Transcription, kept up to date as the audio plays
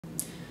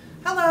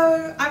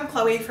Hello, I'm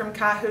Chloe from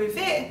Kahu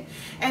Vet,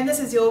 and this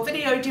is your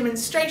video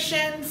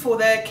demonstration for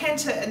the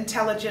Canta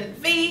Intelligent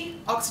V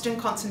oxygen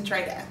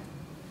concentrator.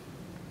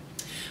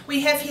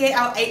 We have here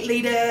our 8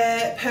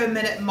 litre per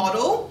minute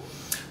model,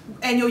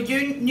 and your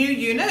new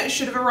unit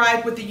should have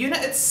arrived with the unit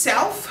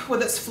itself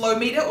with its flow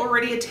meter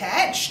already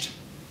attached,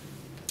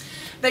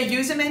 the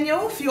user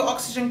manual for your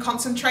oxygen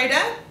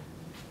concentrator.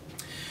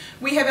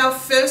 We have our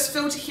first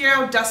filter here,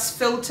 our dust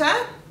filter.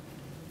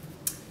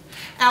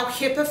 Our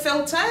HEPA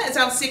filter is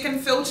our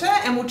second filter,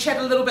 and we'll chat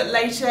a little bit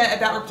later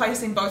about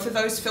replacing both of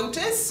those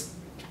filters.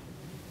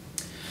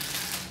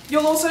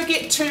 You'll also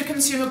get 2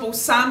 consumable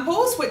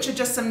samples, which are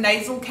just some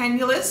nasal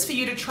cannulas for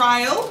you to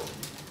trial.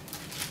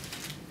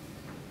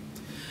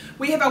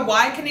 We have a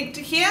wire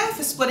connector here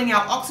for splitting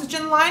our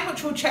oxygen line,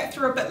 which we'll chat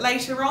through a bit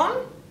later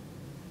on.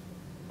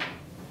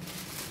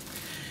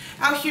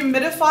 Our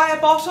humidifier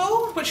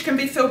bottle, which can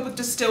be filled with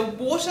distilled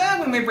water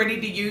when we're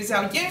ready to use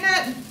our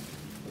unit.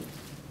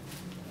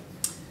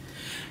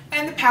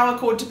 And the power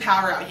cord to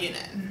power our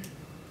unit.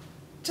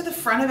 To the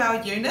front of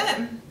our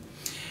unit,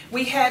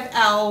 we have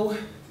our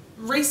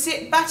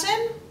reset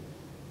button,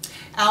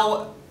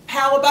 our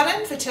power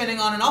button for turning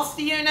on and off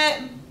the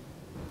unit.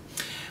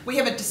 We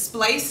have a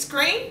display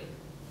screen,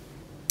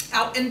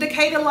 our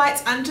indicator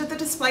lights under the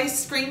display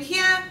screen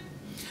here,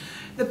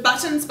 the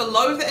buttons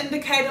below the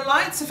indicator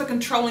lights are for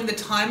controlling the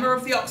timer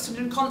of the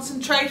oxygen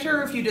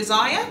concentrator if you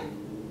desire.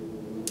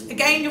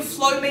 Again, your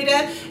flow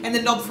meter and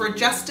the knob for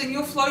adjusting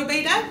your flow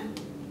meter.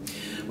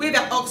 We have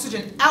our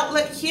oxygen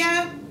outlet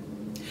here,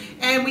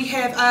 and we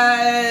have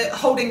a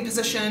holding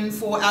position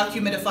for our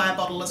humidifier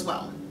bottle as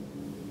well.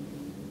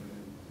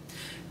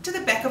 To the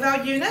back of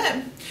our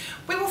unit,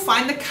 we will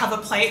find the cover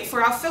plate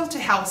for our filter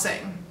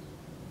housing.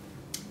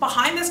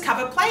 Behind this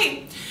cover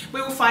plate, we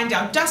will find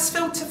our dust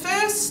filter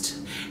first,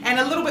 and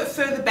a little bit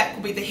further back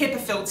will be the HEPA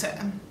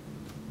filter.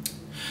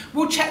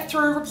 We'll chat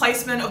through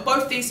replacement of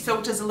both these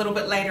filters a little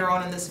bit later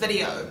on in this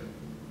video.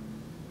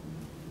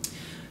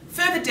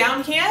 Further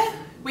down here,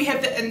 we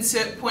have the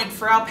insert point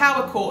for our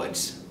power cord.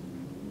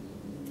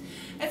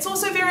 It's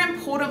also very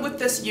important with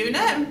this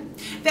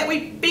unit that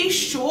we be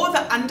sure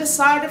the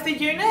underside of the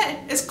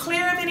unit is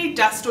clear of any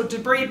dust or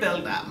debris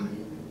buildup.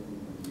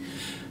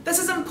 This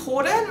is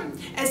important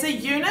as the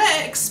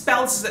unit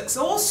expels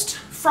exhaust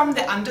from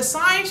the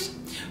underside,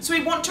 so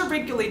we want to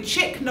regularly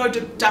check no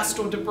dust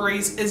or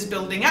debris is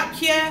building up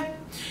here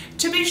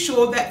to be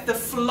sure that the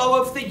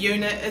flow of the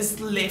unit is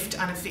left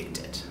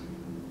unaffected.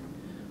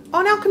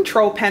 On our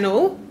control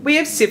panel, we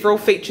have several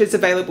features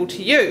available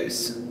to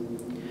use.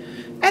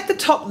 At the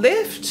top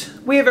left,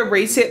 we have a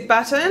reset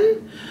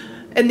button.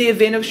 In the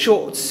event of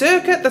short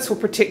circuit, this will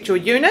protect your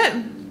unit.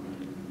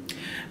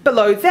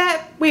 Below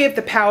that, we have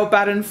the power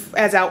button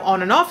as our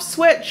on and off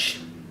switch.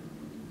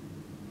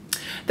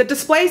 The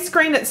display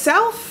screen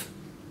itself,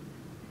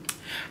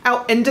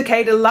 our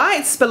indicator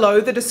lights below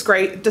the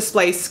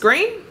display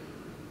screen,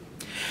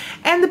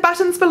 and the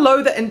buttons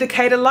below the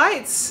indicator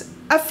lights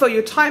are for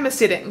your timer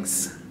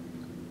settings.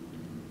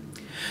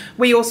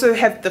 We also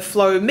have the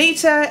flow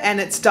meter and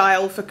its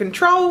dial for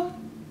control,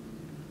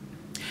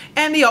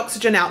 and the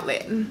oxygen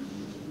outlet.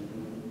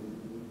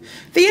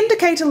 The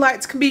indicator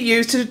lights can be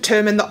used to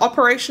determine the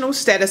operational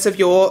status of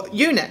your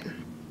unit.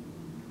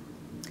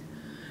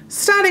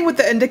 Starting with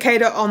the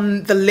indicator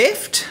on the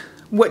left,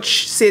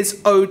 which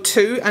says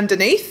O2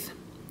 underneath,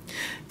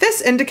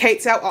 this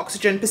indicates our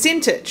oxygen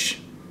percentage.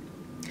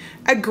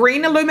 A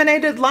green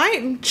illuminated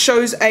light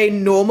shows a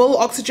normal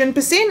oxygen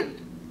percent,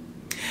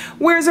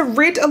 whereas a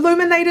red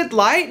illuminated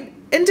light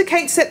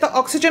indicates that the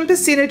oxygen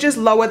percentage is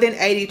lower than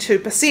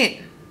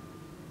 82%.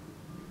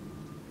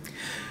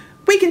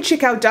 We can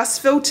check our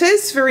dust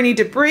filters for any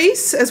debris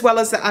as well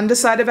as the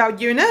underside of our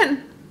unit,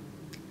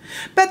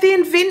 but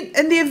in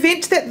the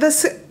event that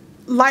this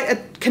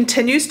light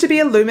continues to be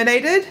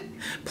illuminated,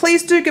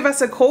 please do give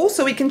us a call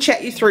so we can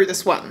chat you through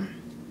this one.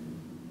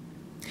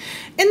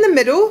 In the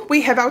middle,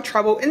 we have our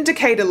trouble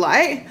indicator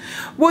light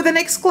with an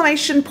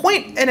exclamation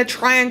point and a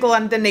triangle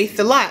underneath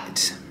the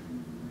light.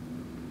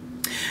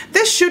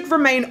 This should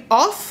remain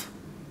off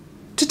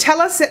to tell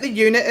us that the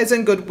unit is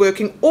in good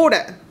working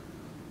order.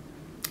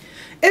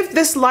 If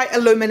this light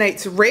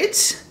illuminates red,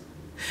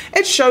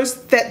 it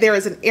shows that there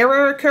is an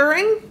error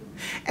occurring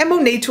and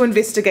we'll need to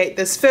investigate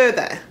this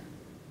further.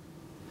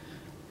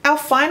 Our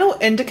final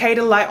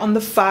indicator light on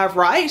the far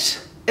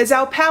right is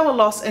our power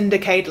loss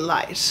indicator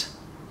light.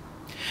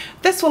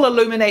 This will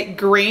illuminate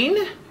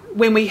green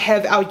when we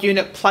have our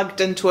unit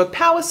plugged into a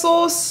power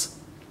source.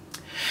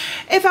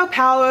 If our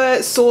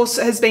power source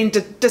has been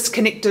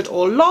disconnected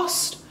or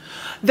lost,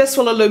 this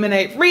will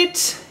illuminate red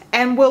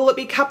and will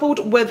be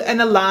coupled with an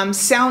alarm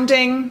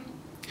sounding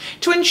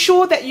to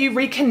ensure that you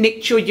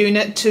reconnect your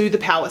unit to the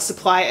power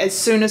supply as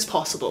soon as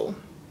possible.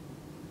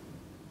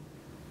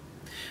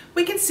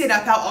 We can set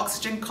up our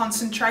oxygen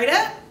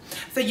concentrator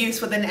for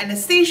use with an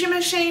anaesthesia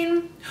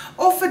machine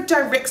or for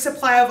direct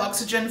supply of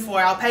oxygen for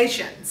our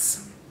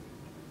patients.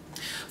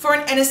 For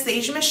an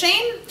anaesthesia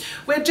machine,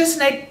 we just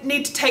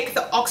need to take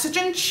the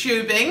oxygen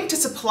tubing to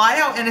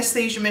supply our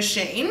anaesthesia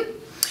machine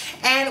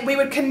And we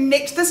would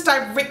connect this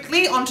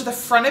directly onto the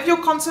front of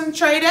your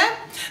concentrator,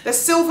 the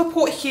silver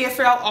port here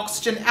for our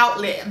oxygen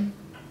outlet.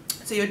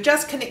 So you'll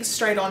just connect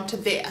straight onto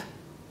there.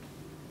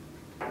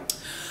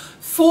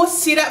 For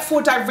setup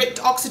for direct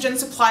oxygen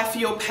supply for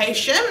your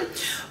patient,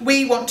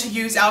 we want to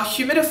use our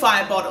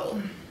humidifier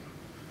bottle.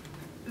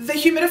 The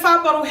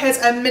humidifier bottle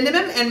has a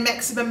minimum and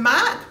maximum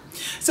mark,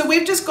 so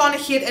we've just gone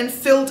ahead and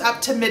filled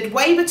up to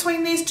midway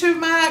between these two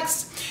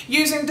marks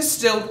using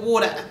distilled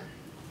water.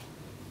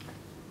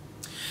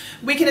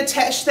 We can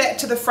attach that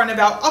to the front of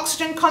our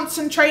oxygen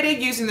concentrator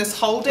using this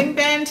holding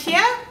band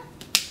here.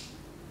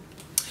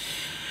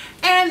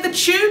 And the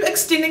tube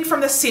extending from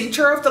the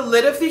center of the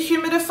lid of the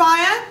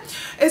humidifier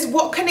is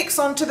what connects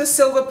onto the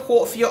silver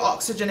port for your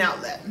oxygen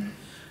outlet.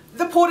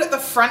 The port at the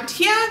front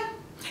here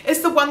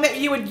is the one that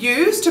you would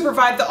use to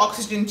provide the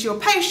oxygen to your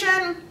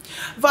patient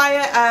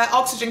via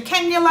oxygen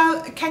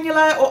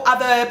cannula or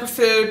other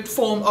preferred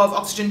form of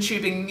oxygen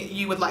tubing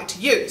you would like to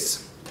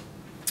use.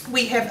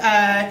 We have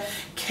a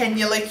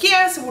cannula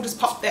here, so we'll just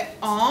pop that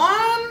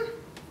on.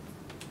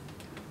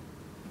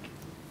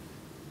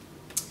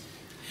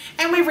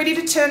 And we're ready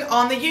to turn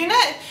on the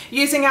unit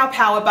using our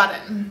power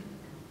button.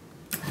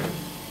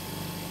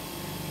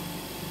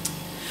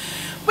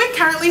 We're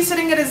currently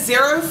sitting at a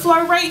 0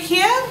 flow rate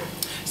here,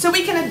 so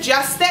we can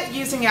adjust that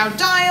using our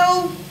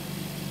dial.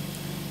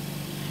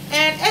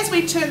 And as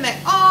we turn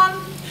that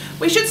on,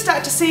 we should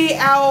start to see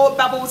our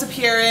bubbles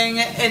appearing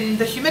in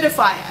the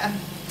humidifier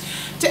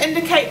to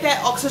indicate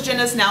that oxygen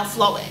is now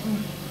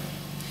flowing.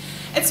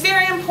 It's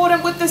very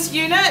important with this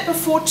unit,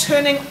 before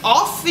turning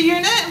off the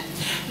unit,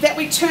 that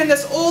we turn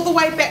this all the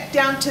way back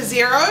down to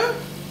 0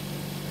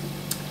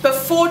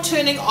 before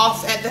turning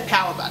off at the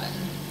power button.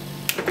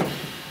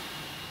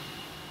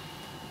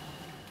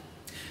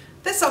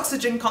 This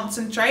oxygen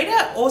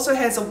concentrator also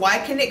has a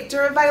Y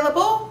connector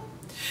available.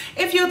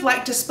 If you would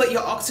like to split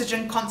your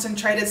oxygen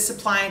concentrator's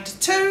supply into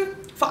two,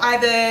 for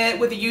either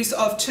with the use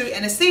of 2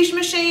 anesthesia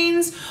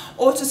machines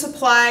or to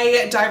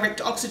supply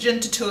direct oxygen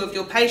to 2 of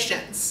your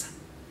patients.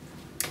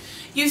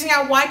 Using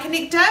our Y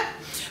connector,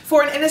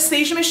 for an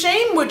anesthesia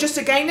machine, we're just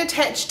again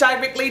attached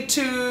directly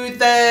to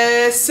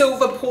the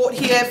silver port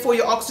here for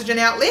your oxygen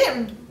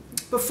outlet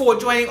before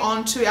joining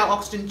on to our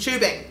oxygen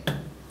tubing.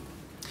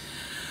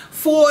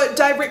 For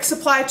direct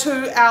supply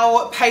to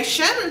our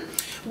patient,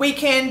 we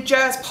can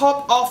just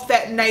pop off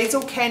that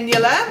nasal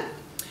cannula,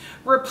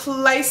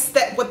 replace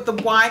that with the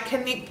Y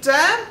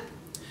connector,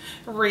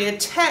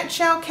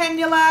 reattach our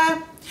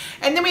cannula,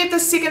 and then we have the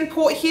second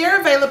port here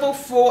available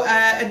for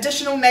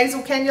additional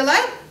nasal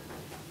cannula.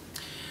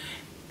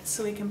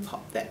 So we can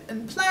pop that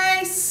in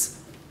place.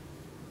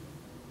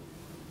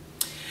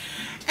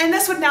 And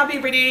this would now be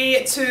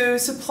ready to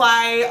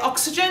supply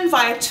oxygen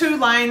via 2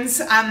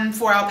 lines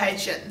for our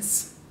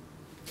patients.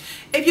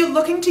 If you're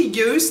looking to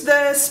use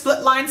the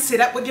split line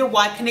setup with your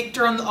Y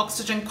connector on the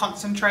oxygen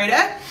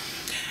concentrator,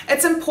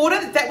 it's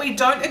important that we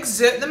don't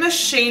exert the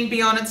machine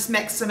beyond its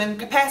maximum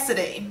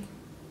capacity.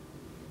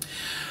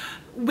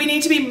 We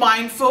need to be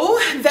mindful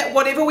that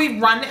whatever we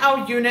run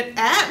our unit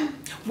at,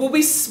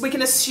 we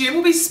can assume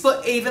will be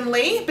split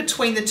evenly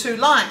between the 2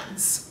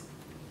 lines.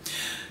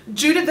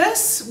 Due to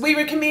this, we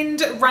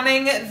recommend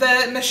running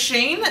the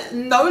machine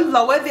no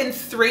lower than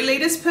 3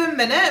 litres per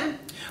minute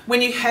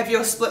when you have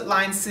your split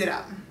line set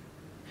up.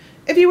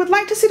 If you would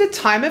like to set a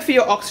timer for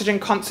your oxygen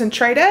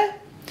concentrator,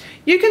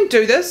 you can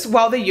do this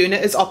while the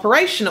unit is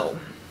operational.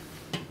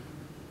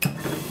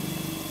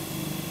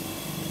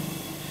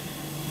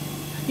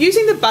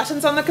 Using the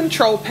buttons on the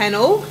control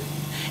panel,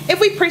 if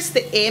we press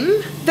the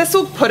M, this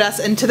will put us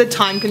into the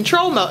time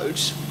control mode.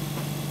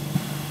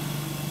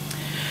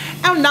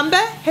 Our number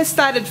has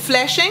started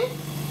flashing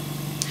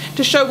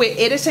to show we're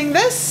editing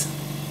this,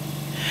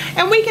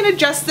 and we can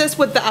adjust this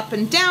with the up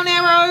and down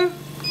arrow,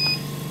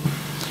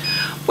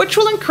 which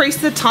will increase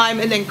the time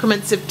in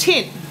increments of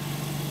 10.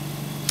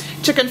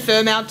 To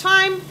confirm our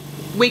time,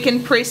 we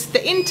can press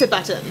the enter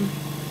button.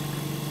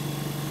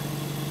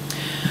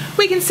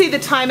 We can see the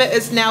timer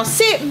is now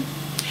set,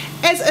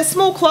 as a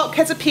small clock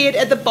has appeared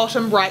at the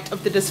bottom right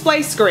of the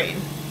display screen.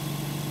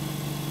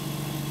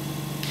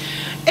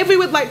 If we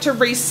would like to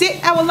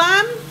reset our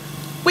alarm,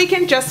 we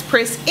can just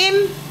press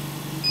M,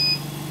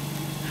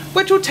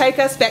 which will take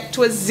us back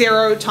to a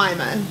 0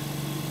 timer.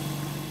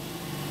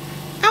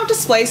 Our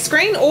display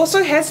screen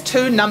also has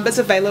 2 numbers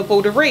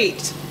available to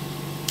read.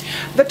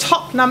 The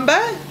top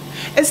number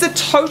is the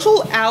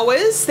total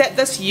hours that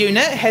this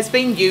unit has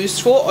been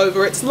used for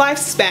over its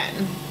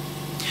lifespan,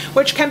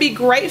 which can be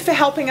great for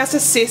helping us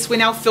assess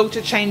when our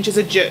filter changes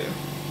are due.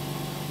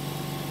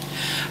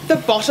 The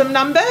bottom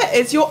number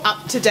is your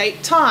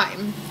up-to-date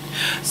time.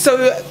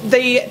 So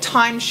the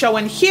time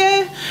shown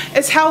here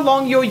is how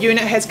long your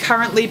unit has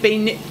currently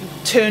been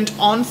turned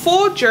on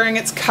for during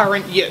its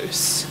current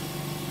use.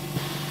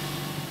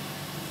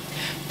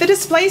 The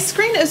display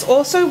screen is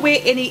also where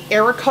any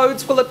error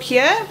codes will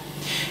appear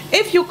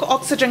if your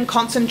oxygen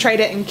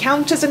concentrator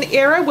encounters an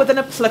error with an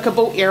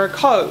applicable error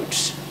code.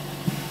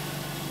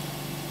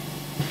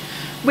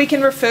 we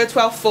can refer to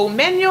our full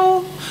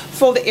manual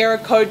for the error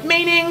code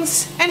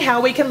meanings and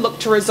how we can look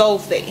to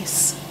resolve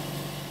these.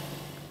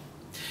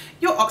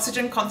 Your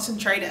oxygen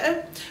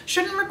concentrator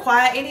shouldn't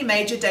require any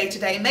major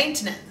day-to-day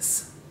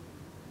maintenance.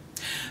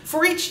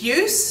 For each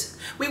use,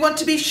 we want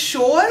to be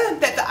sure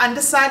that the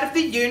underside of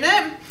the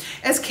unit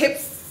is kept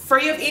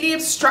free of any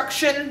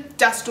obstruction,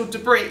 dust or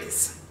debris.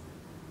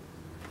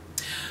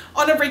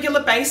 On a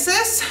regular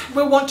basis,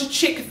 we'll want to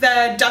check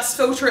the dust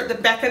filter at the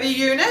back of the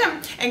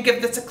unit and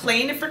give this a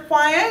clean if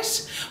required,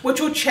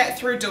 which we'll chat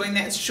through doing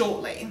that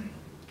shortly.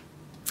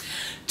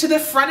 To the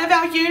front of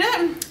our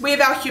unit, we have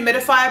our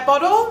humidifier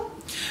bottle,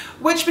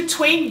 which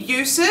between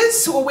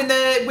uses, or when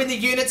the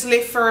unit's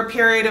left for a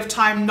period of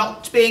time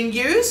not being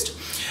used,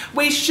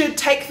 we should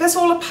take this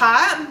all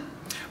apart,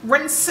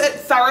 rinse it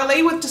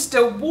thoroughly with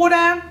distilled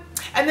water,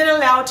 and then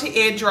allow it to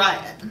air dry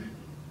it.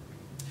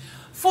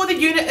 For the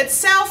unit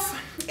itself,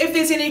 if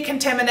there's any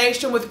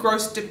contamination with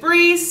gross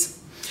debris,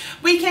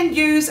 we can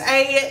use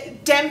a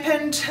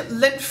dampened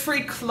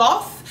lint-free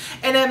cloth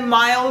and a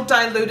mild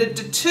diluted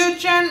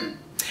detergent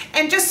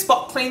and just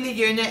spot clean the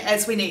unit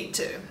as we need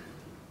to.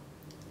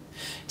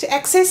 To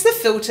access the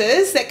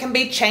filters that can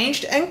be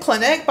changed in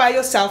clinic by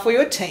yourself or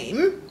your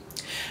team,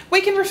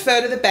 we can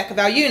refer to the back of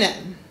our unit.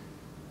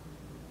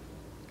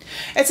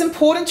 It's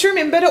important to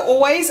remember to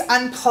always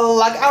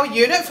unplug our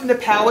unit from the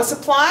power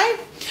supply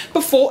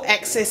before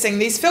accessing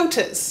these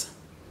filters.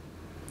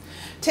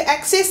 To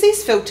access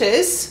these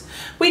filters,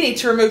 we need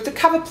to remove the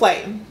cover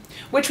plate,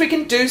 which we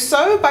can do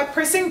so by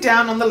pressing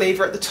down on the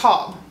lever at the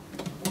top.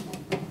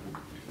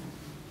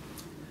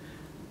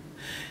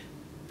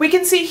 We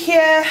can see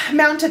here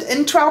mounted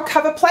into our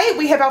cover plate,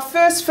 we have our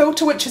first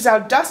filter, which is our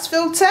dust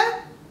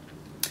filter.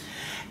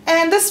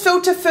 And this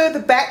filter further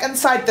back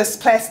inside this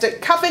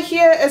plastic cover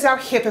here is our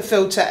HEPA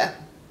filter.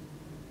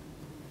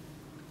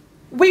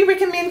 We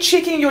recommend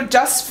checking your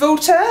dust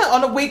filter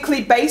on a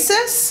weekly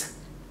basis.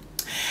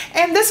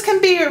 And this can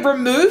be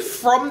removed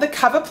from the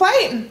cover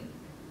plate,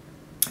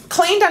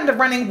 cleaned under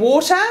running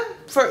water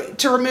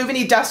to remove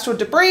any dust or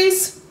debris,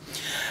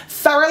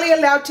 thoroughly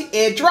allowed to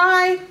air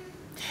dry,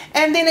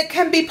 and then it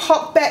can be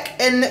popped back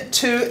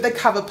into the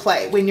cover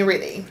plate when you're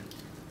ready.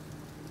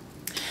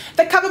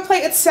 The cover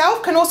plate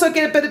itself can also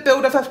get a bit of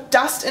buildup of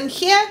dust in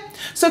here,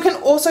 so it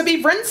can also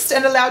be rinsed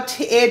and allowed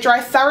to air dry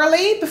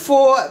thoroughly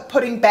before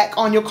putting back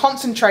on your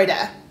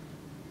concentrator.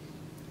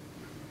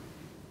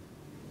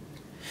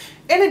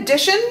 In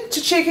addition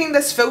to checking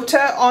this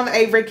filter on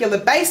a regular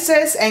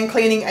basis and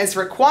cleaning as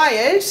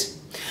required,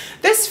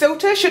 this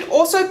filter should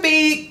also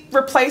be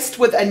replaced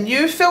with a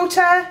new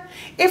filter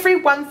every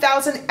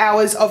 1,000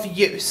 hours of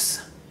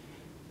use.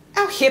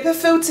 Our HEPA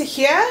filter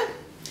here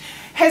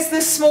has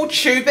this small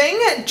tubing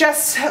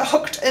just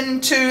hooked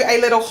into a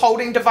little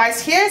holding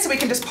device here, so we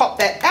can just pop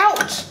that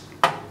out.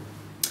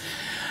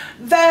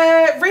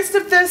 The rest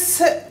of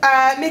this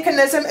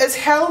mechanism is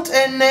held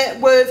in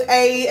with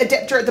an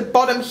adapter at the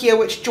bottom here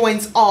which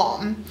joins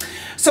on.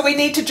 So we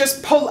need to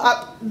just pull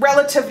up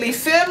relatively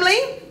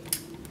firmly,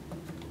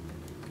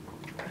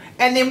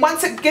 and then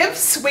once it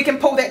gives, we can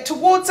pull that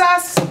towards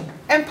us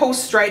and pull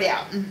straight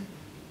out.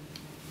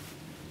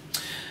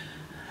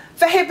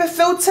 The HEPA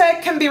filter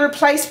can be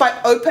replaced by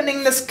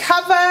opening this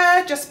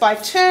cover just by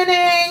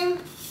turning.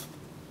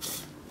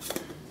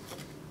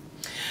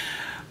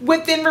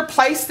 We'd then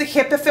replace the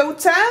HEPA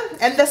filter,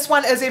 and this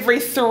one is every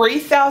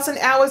 3,000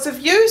 hours of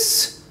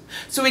use.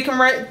 So we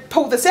can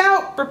pull this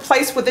out,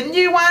 replace with a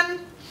new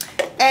one,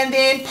 and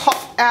then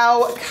pop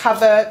our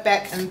cover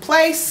back in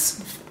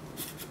place.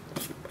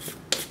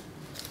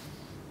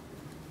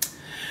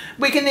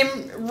 We can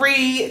then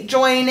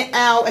rejoin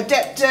our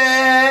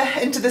adapter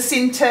into the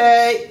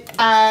center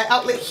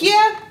outlet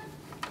here,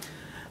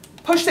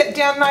 push that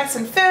down nice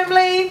and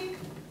firmly,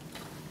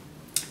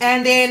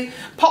 and then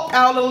pop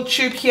our little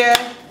tube here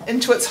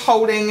into its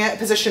holding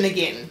position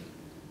again.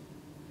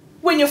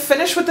 When you're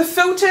finished with the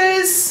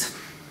filters,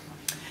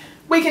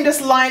 we can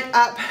just line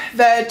up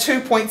the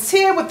 2 points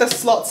here with the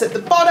slots at the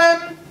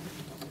bottom,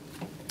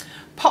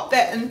 pop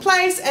that in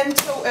place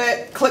until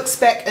it clicks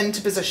back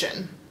into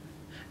position.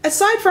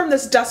 Aside from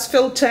this dust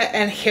filter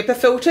and HEPA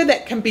filter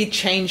that can be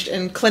changed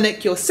in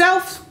clinic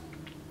yourself,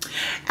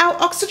 our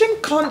oxygen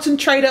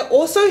concentrator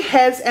also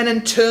has an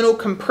internal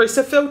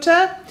compressor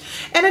filter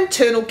and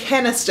internal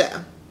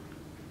canister.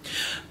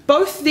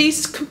 Both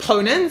these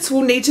components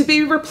will need to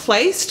be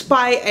replaced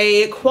by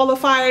a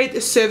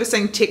qualified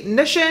servicing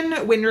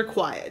technician when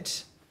required.